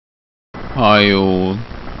Hi all,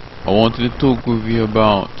 I wanted to talk with you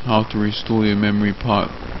about how to restore your memory part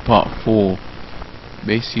 4.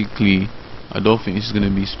 Basically, I don't think it's going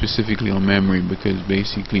to be specifically on memory, because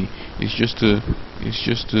basically it's just to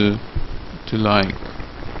like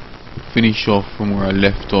finish off from where I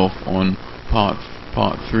left off on part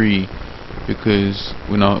 3. Because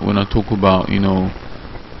when I talk about,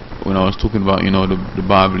 when I was talking about, the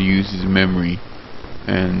Bible uses memory,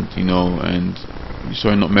 and and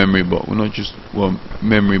sorry, not memory, but we're not just, well,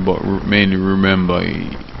 memory, but mainly remember.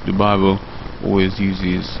 The Bible always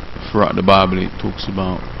uses, throughout the Bible it talks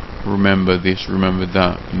about remember this, remember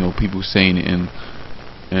that, people saying it, and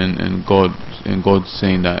God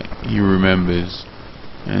saying that He remembers,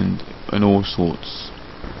 and all sorts.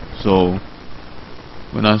 So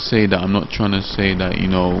when I say that, I'm not trying to say that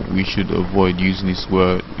we should avoid using this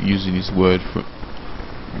word,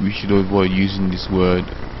 we should avoid using this word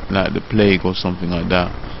like the plague or something like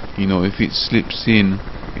that. If it slips in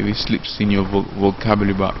your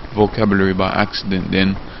vocabulary by accident,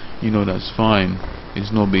 then that's fine.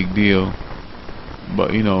 It's no big deal.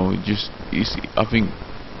 But I think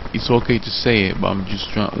it's okay to say it, but I'm just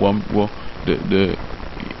trying.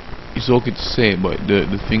 It's okay to say it, but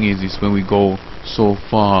the thing is when we go so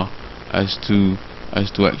far as to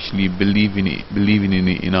actually believing in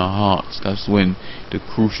it in our hearts, that's when the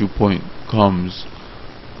crucial point comes.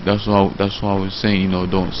 That's why I was saying,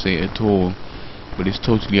 don't say it at all. But it's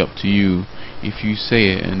totally up to you. If you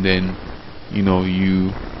say it and then you know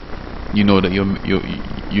that you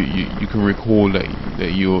can recall that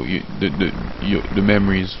the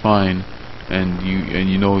memory is fine, and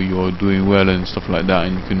you're doing well and stuff like that,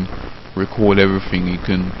 and you can recall everything. You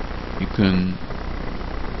can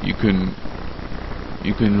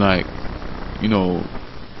like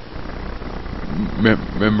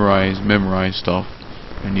memorize stuff,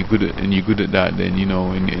 and you're good at that, then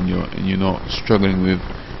and you're not struggling with,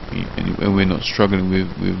 and we're not struggling with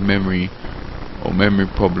memory or memory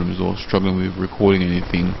problems, or struggling with recording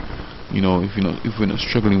anything. If we're not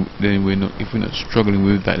struggling, then if we're not struggling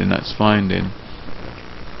with that, then that's fine then.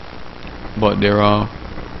 But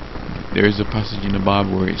there is a passage in the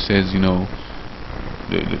Bible where it says,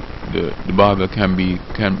 the Bible can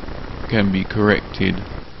be corrected,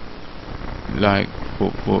 like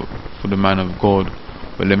for the man of God.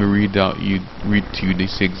 But let me read to you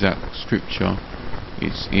this exact scripture.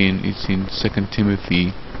 It's in 2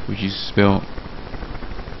 Timothy, which is spelled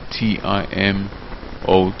Timothy. 2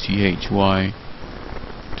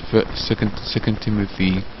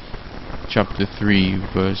 Timothy chapter 3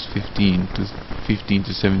 verse 15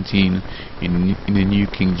 to 17 in the New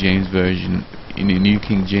King James Version, New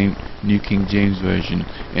King James Version,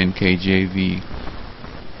 NKJV.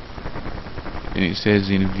 And it says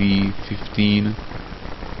in V15,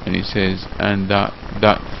 and it says, and that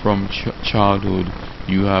from childhood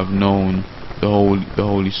you have known the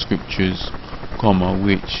holy scriptures,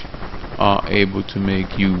 which are able to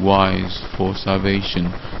make you wise for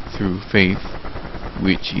salvation through faith,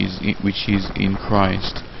 which is in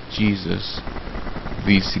Christ Jesus.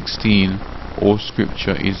 V16, all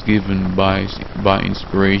scripture is given by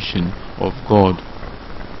inspiration of God,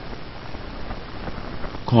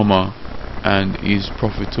 and is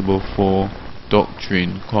profitable for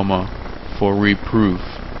doctrine, for reproof.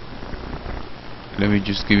 Let me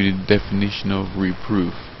just give you the definition of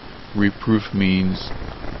reproof. Reproof means,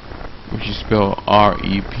 which is spelled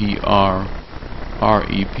REPROOF,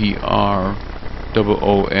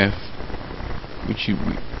 which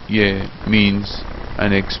means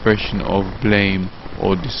an expression of blame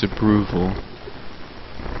or disapproval.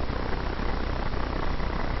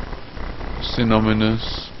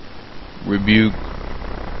 Synonymous: rebuke,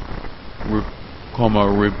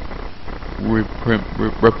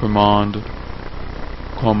 reprimand,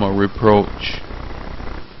 reproach,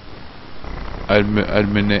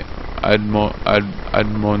 admonition,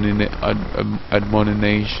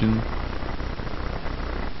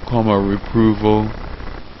 reproval.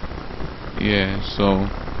 Yeah, so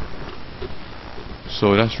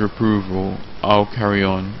that's reproval. I'll carry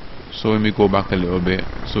on. So let me go back a little bit.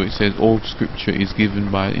 So it says all scripture is given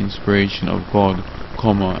by inspiration of God,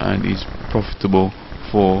 and is profitable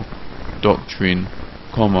for doctrine,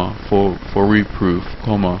 for reproof,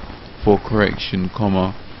 for correction,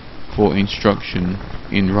 for instruction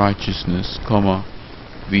in righteousness,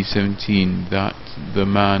 V17, that the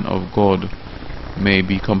man of God may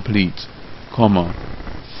be complete,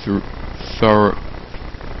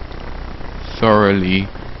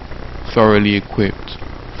 thoroughly equipped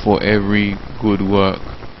for every good work,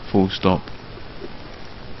 full stop.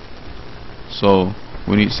 So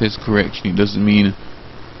when it saes correction, it doesn't mean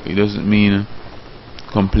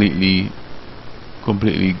completely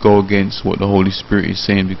completely go against what the Holy Spirit is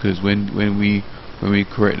saying, because when we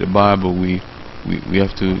correct the Bible, we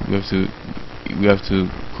have to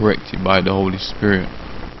correct it by the Holy Spirit,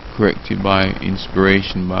 correct it by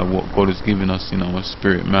inspiration, by what God has given us in our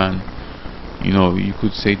spirit man. You know, you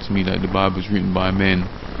could say to me that the Bible is written by men,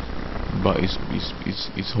 but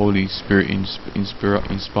it's Holy Spirit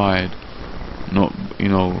inspired. Not, you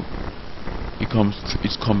know, it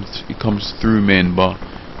comes through men, but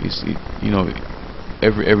you know,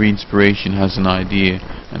 every inspiration has an idea,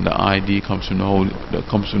 and the idea comes from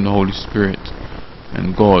the Holy Spirit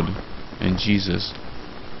and God and Jesus.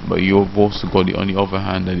 But you've also got it on the other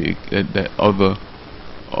hand, that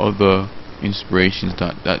other inspirations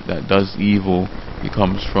that does evil, it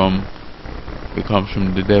comes from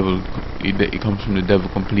the devil. It comes from the devil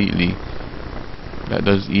completely. That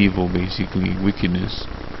does evil, basically wickedness.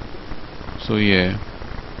 So yeah,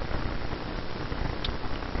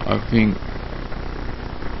 I think,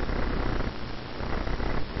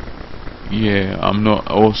 yeah, I'm not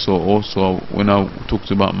also when I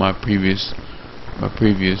talked about my previous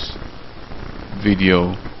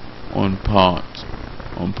video on part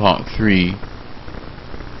 3,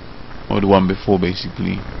 or the one before,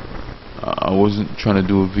 basically, I wasn't trying to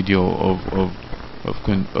do a video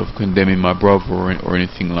of condemning my brother or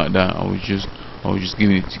anything like that. I was just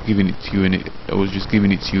giving it to you, and I was just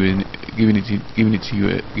giving it to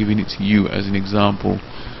you as an example.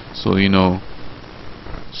 So, you know,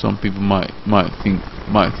 some people might think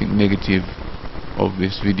negative of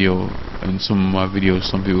this video, and some of my videos,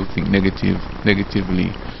 some people think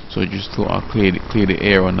negatively. So I just thought I'd clear the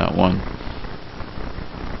air on that one.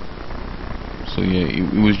 So yeah,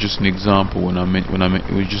 it was just an example when I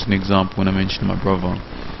mentioned my brother.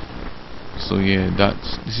 So yeah,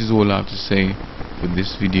 this is all I have to say for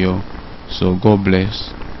this video. So God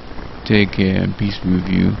bless, take care, and peace be with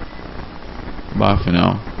you. Bye for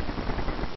now.